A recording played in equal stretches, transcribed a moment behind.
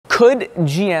Could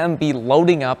GM be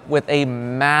loading up with a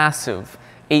massive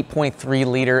 8.3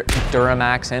 liter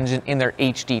Duramax engine in their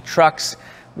HD trucks?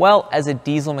 Well, as a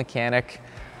diesel mechanic,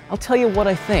 I'll tell you what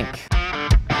I think.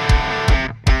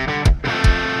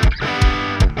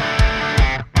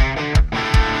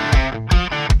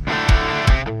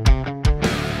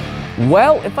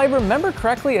 Well, if I remember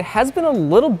correctly, it has been a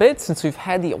little bit since we've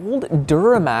had the old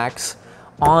Duramax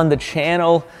on the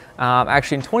channel.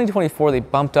 Actually, in 2024, they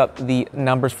bumped up the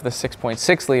numbers for the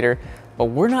 6.6 liter, but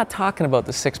we're not talking about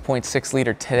the 6.6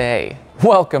 liter today.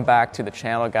 Welcome back to the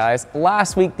channel, guys.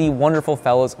 Last week, the wonderful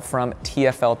fellows from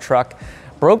TFL Truck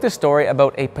broke the story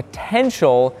about a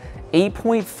potential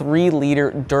 8.3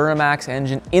 liter Duramax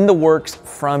engine in the works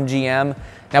from GM.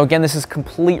 Now again, this is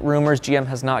complete rumors. GM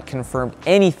has not confirmed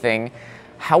anything.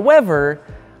 However,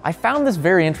 I found this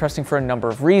very interesting for a number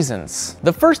of reasons.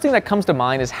 The first thing that comes to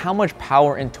mind is how much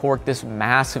power and torque this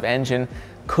massive engine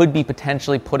could be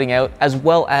potentially putting out, as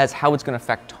well as how it's going to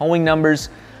affect towing numbers,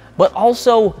 but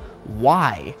also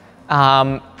why.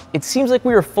 It seems like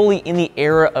we are fully in the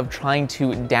era of trying to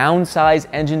downsize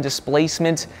engine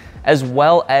displacement, as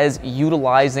well as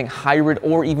utilizing hybrid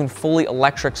or even fully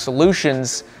electric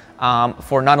solutions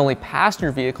for not only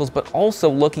passenger vehicles, but also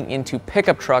looking into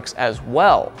pickup trucks as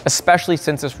well, especially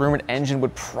since this rumored engine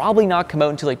would probably not come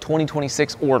out until like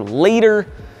 2026 or later,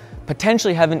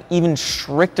 potentially having even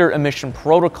stricter emission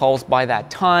protocols by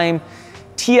that time.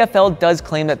 TFL does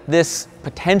claim that this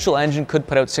potential engine could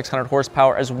put out 600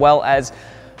 horsepower as well as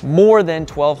more than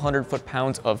 1,200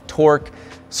 foot-pounds of torque,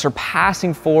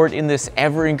 surpassing Ford in this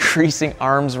ever-increasing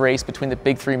arms race between the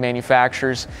big three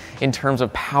manufacturers in terms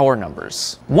of power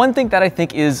numbers. One thing that I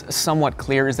think is somewhat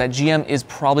clear is that GM is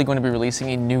probably going to be releasing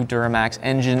a new Duramax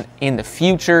engine in the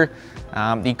future.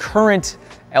 The current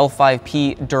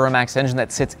L5P Duramax engine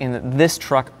that sits in this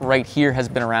truck right here has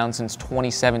been around since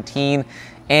 2017,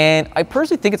 and I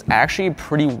personally think it's actually a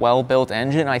pretty well-built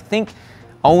engine. I think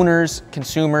owners,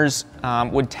 consumers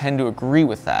would tend to agree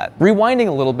with that. Rewinding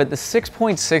a little bit, the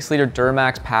 6.6 liter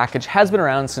Duramax package has been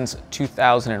around since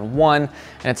 2001, and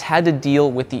it's had to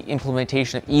deal with the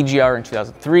implementation of EGR in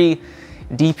 2003,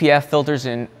 DPF filters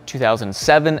in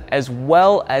 2007, as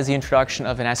well as the introduction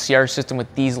of an SCR system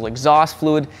with diesel exhaust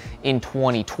fluid in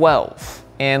 2012.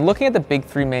 And looking at the big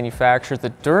three manufacturers, the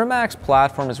Duramax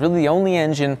platform is really the only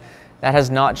engine that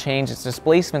has not changed its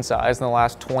displacement size in the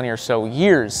last 20 or so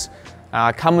years.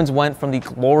 Cummins went from the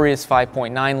glorious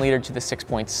 5.9 liter to the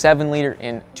 6.7 liter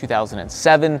in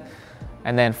 2007,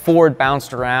 and then Ford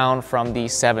bounced around from the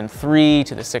 7.3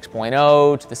 to the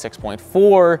 6.0 to the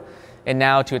 6.4, and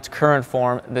now to its current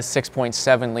form, the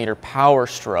 6.7 liter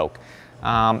POWERSTROKE.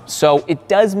 So it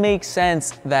does make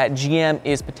sense that GM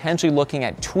is potentially looking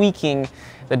at tweaking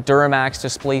the Duramax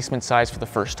displacement size for the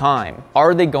first time.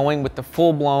 Are they going with the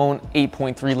full-blown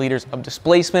 8.3 liters of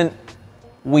displacement?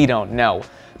 We don't know.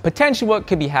 Potentially what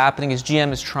could be happening is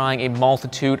GM is trying a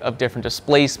multitude of different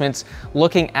displacements,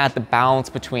 looking at the balance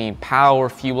between power,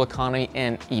 fuel economy,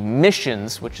 and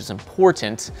emissions, which is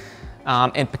important.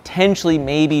 And potentially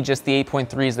maybe just the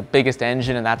 8.3 is the biggest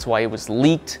engine and that's why it was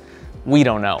leaked. We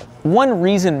don't know. One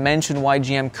reason mentioned why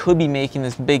GM could be making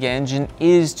this big engine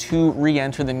is to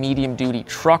re-enter the medium duty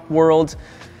truck world.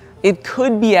 It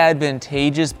could be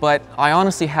advantageous, but I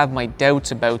honestly have my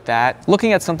doubts about that.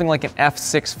 Looking at something like an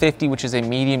F650, which is a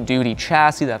medium duty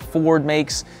chassis that Ford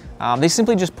makes, they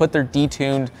simply just put their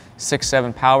detuned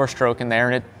 6.7 POWERSTROKE in there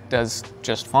and it does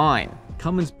just fine.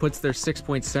 Cummins puts their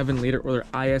 6.7 liter or their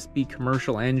ISB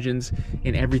commercial engines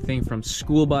in everything from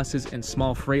school buses and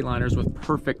small Freightliners with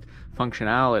perfect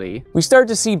functionality. We start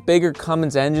to see bigger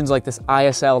Cummins engines like this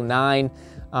ISL 9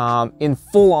 in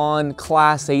full-on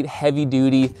Class 8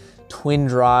 heavy-duty twin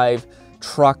drive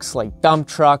trucks like dump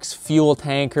trucks, fuel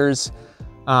tankers.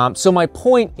 So my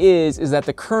point is that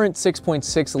the current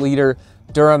 6.6 liter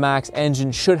Duramax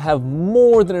engine should have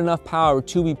more than enough power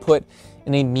to be put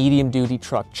in a medium-duty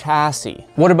truck chassis.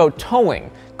 What about towing?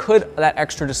 Could that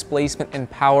extra displacement and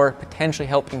power potentially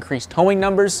help increase towing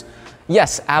numbers?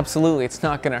 Yes, absolutely, it's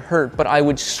not gonna hurt, but I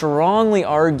would strongly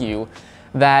argue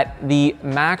that the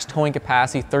max towing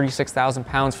capacity, 36,000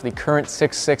 pounds for the current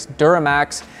 6.6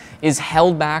 Duramax, is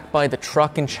held back by the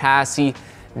truck and chassis,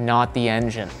 not the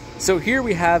engine. So here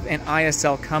we have an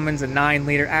ISL Cummins, a 9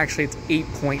 liter, actually it's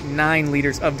 8.9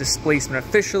 liters of displacement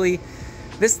officially.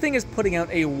 This thing is putting out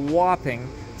a whopping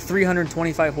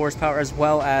 325 horsepower as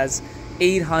well as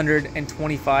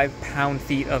 825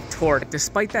 pound-feet of torque.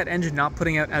 Despite that engine not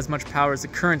putting out as much power as the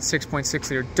current 6.6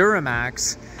 liter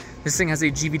Duramax, this thing has a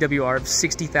GVWR of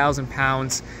 60,000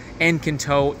 pounds and can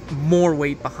tow more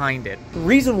weight behind it. The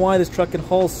reason why this truck can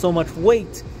haul so much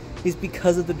weight is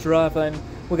because of the driveline.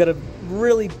 We got a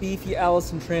really beefy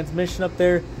Allison transmission up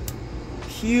there.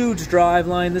 Huge drive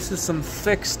line. This is some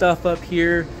thick stuff up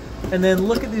here. And then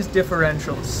look at these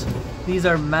differentials. These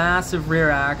are massive rear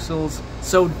axles.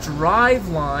 So drive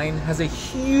line has a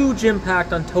huge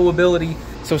impact on towability.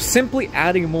 So simply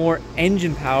adding more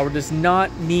engine power does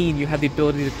not mean you have the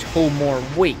ability to tow more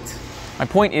weight. My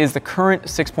point is the current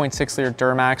 6.6 liter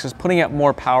Duramax is putting out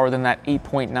more power than that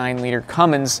 8.9 liter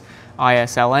Cummins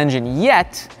ISL engine,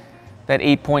 yet that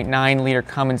 8.9 liter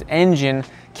Cummins engine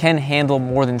can handle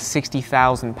more than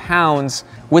 60,000 pounds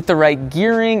with the right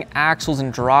gearing, axles,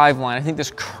 and driveline. I think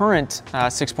this current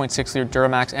 6.6 liter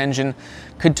Duramax engine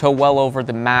could tow well over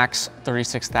the max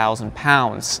 36,000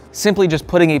 pounds. Simply just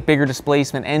putting a bigger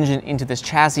displacement engine into this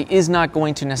chassis is not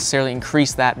going to necessarily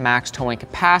increase that max towing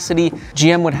capacity.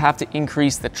 GM would have to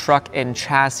increase the truck and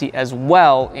chassis as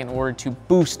well in order to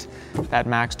boost that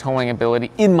max towing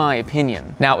ability, in my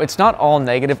opinion. Now, it's not all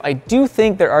negative. I do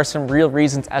think there are some real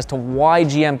reasons as to why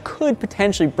GM could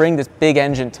potentially bring this big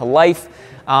engine to life.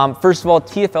 First of all,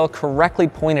 TFL correctly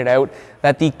pointed out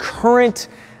that the current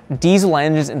diesel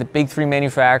engines in the big three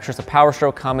manufacturers, the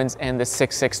POWERSTROKE, Cummins, and the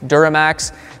 6.6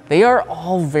 Duramax, they are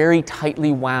all very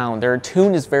tightly wound. Their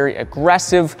tune is very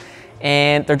aggressive,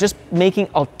 and they're just making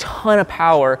a ton of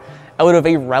power out of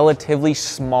a relatively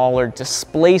smaller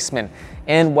displacement.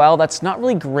 And while that's not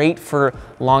really great for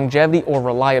longevity or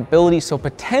reliability, so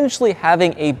potentially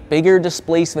having a bigger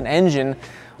displacement engine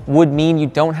would mean you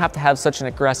don't have to have such an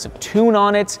aggressive tune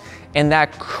on it, and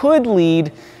that could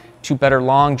lead to better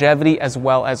longevity as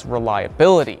well as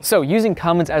reliability. So using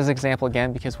Cummins as an example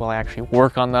again, because well, I actually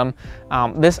work on them,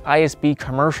 this ISB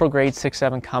commercial grade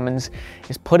 6.7 Cummins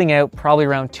is putting out probably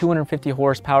around 250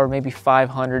 horsepower, maybe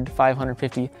 500 to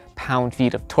 550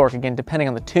 pound-feet of torque, again, depending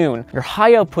on the tune. Your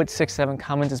high output 6.7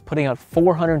 Cummins is putting out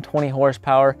 420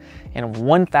 horsepower and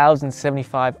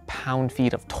 1,075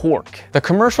 pound-feet of torque. The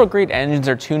commercial grade engines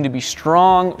are tuned to be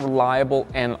strong, reliable,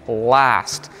 and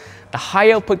last. The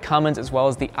high output Cummins as well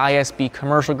as the ISB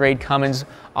commercial grade Cummins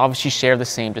obviously share the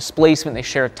same displacement. They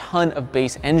share a ton of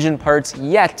base engine parts,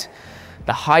 yet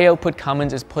the high output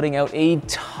Cummins is putting out a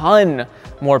ton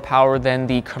more power than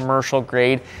the commercial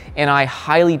grade, and I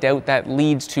highly doubt that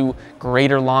leads to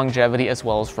greater longevity as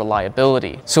well as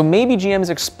reliability. So maybe GM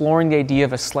is exploring the idea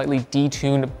of a slightly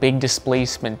detuned big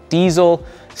displacement diesel,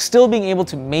 still being able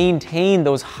to maintain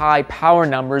those high power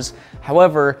numbers,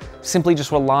 however, simply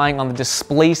just relying on the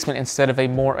displacement instead of a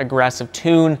more aggressive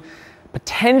tune,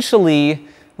 potentially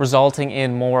resulting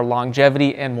in more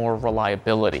longevity and more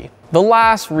reliability. The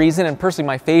last reason, and personally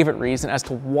my favorite reason as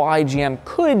to why GM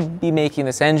could be making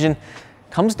this engine,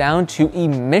 comes down to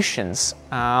emissions.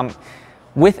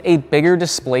 With a bigger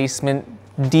displacement,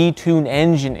 detuned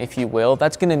engine, if you will,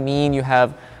 that's gonna mean you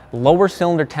have lower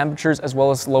cylinder temperatures as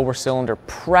well as lower cylinder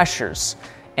pressures.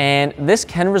 And this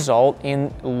can result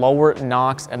in lower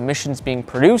NOx emissions being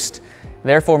produced,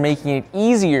 therefore making it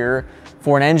easier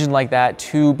for an engine like that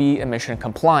to be emission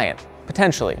compliant,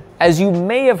 potentially. As you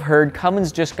may have heard,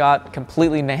 Cummins just got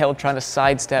completely nailed trying to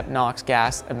sidestep NOx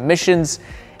gas emissions,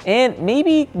 and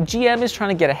maybe GM is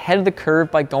trying to get ahead of the curve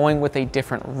by going with a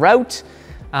different route.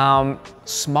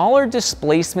 Smaller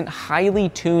displacement, highly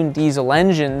tuned diesel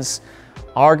engines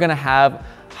are gonna have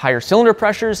higher cylinder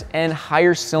pressures and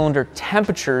higher cylinder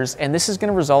temperatures, and this is going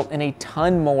to result in a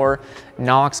ton more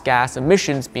NOx gas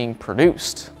emissions being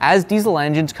produced. As diesel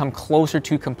engines come closer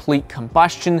to complete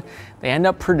combustion, they end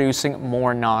up producing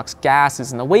more NOx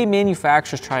gases, and the way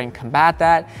manufacturers try and combat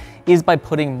that is by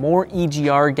putting more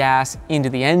EGR gas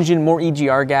into the engine. More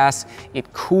EGR gas,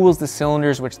 it cools the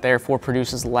cylinders, which therefore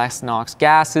produces less NOx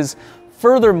gases.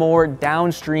 Furthermore,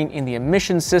 downstream in the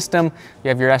emission system, you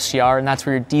have your SCR, and that's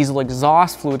where your diesel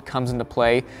exhaust fluid comes into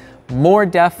play. More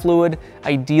DEF fluid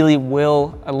ideally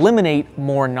will eliminate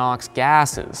more NOx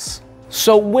gases.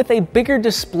 So with a bigger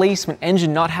displacement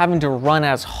engine not having to run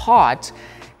as hot,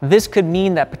 this could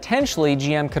mean that potentially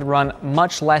GM could run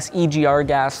much less EGR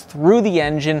gas through the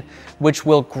engine, which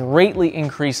will greatly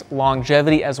increase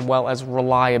longevity as well as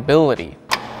reliability.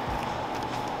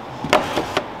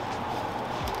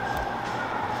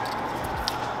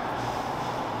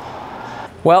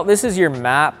 Well, this is your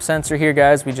MAP sensor here,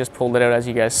 guys. We just pulled it out as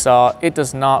you guys saw. It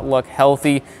does not look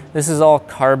healthy. This is all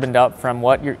carboned up from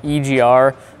what? Your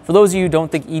EGR. For those of you who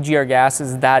don't think EGR gas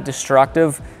is that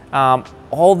destructive,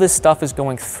 all this stuff is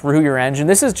going through your engine.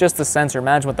 This is just the sensor.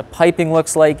 Imagine what the piping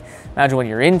looks like. Imagine what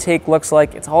your intake looks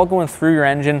like. It's all going through your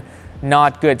engine.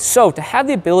 not good. So to have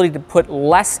the ability to put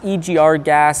less EGR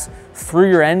gas through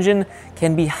your engine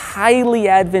can be highly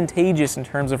advantageous in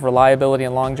terms of reliability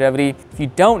and longevity. If you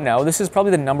don't know, this is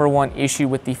probably the #1 issue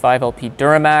with the 5LP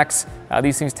Duramax.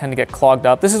 These things tend to get clogged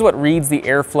up. This is what reads the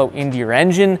airflow into your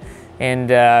engine. And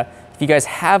if you guys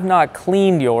have not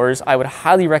cleaned yours, I would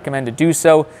highly recommend to do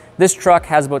so. This truck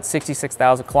has about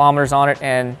 66,000 kilometers on it,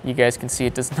 and you guys can see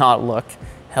it does not look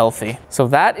healthy. So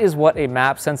that is what a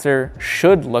MAP sensor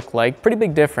should look like. Pretty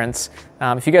big difference.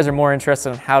 If you guys are more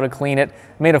interested in how to clean it, I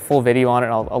made a full video on it.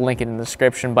 I'll link it in the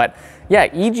description. But yeah,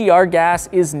 EGR gas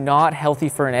is not healthy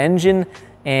for an engine.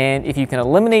 And if you can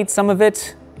eliminate some of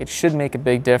it, it should make a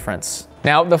big difference.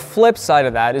 Now, the flip side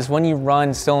of that is when you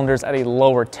run cylinders at a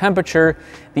lower temperature,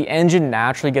 the engine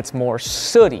naturally gets more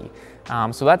sooty.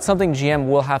 So that's something GM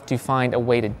will have to find a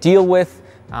way to deal with.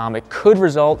 It could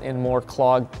result in more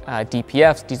clogged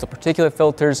DPFs, diesel particulate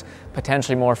filters,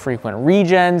 potentially more frequent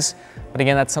regens. But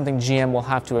again, that's something GM will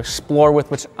have to explore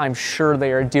with, which I'm sure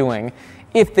they are doing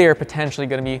if they are potentially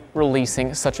going to be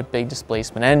releasing such a big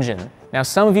displacement engine. Now,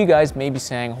 some of you guys may be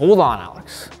saying, hold on,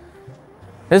 Alex.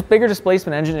 This bigger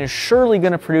displacement engine is surely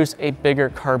going to produce a bigger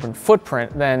carbon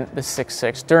footprint than the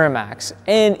 6.6 Duramax.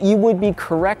 And you would be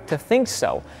correct to think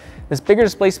so. This bigger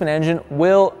displacement engine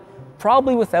will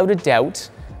probably, without a doubt,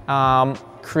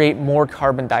 create more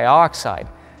carbon dioxide.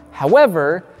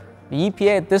 However, the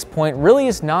EPA at this point really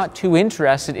is not too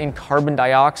interested in carbon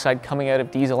dioxide coming out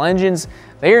of diesel engines.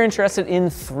 They are interested in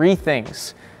 3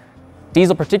 things: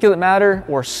 diesel particulate matter,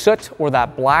 or soot, or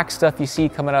that black stuff you see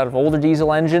coming out of older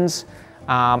diesel engines,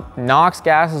 NOx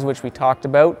gases, which we talked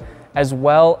about, as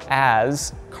well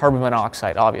as carbon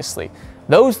monoxide, obviously.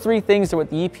 Those 3 things are what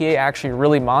the EPA actually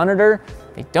really monitor.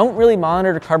 They don't really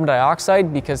monitor carbon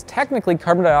dioxide because technically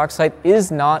carbon dioxide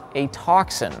is not a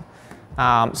toxin.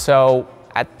 So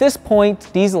at this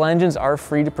point, diesel engines are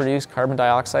free to produce carbon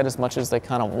dioxide as much as they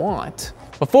kind of want.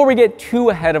 Before we get too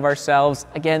ahead of ourselves,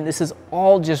 again, this is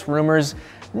all just rumors.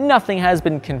 Nothing has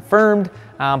been confirmed,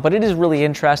 but it is really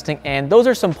interesting. And those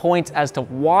are some points as to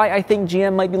why I think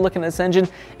GM might be looking at this engine,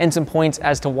 and some points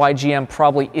as to why GM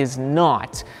probably is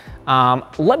not.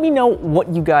 Let me know what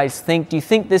you guys think. Do you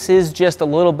think this is just a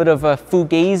little bit of a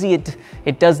fugazi,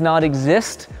 it does not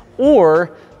exist? Or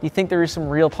do you think there is some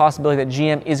real possibility that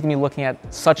GM is going to be looking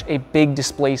at such a big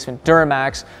displacement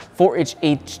Duramax for its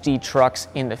HD trucks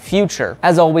in the future?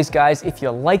 As always, guys, if you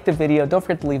like the video, don't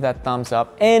forget to leave that thumbs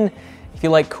up. And if you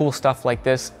like cool stuff like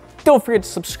this, don't forget to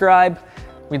subscribe.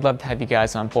 We'd love to have you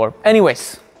guys on board.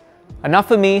 Anyways, enough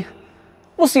of me.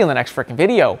 We'll see you in the next freaking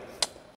video.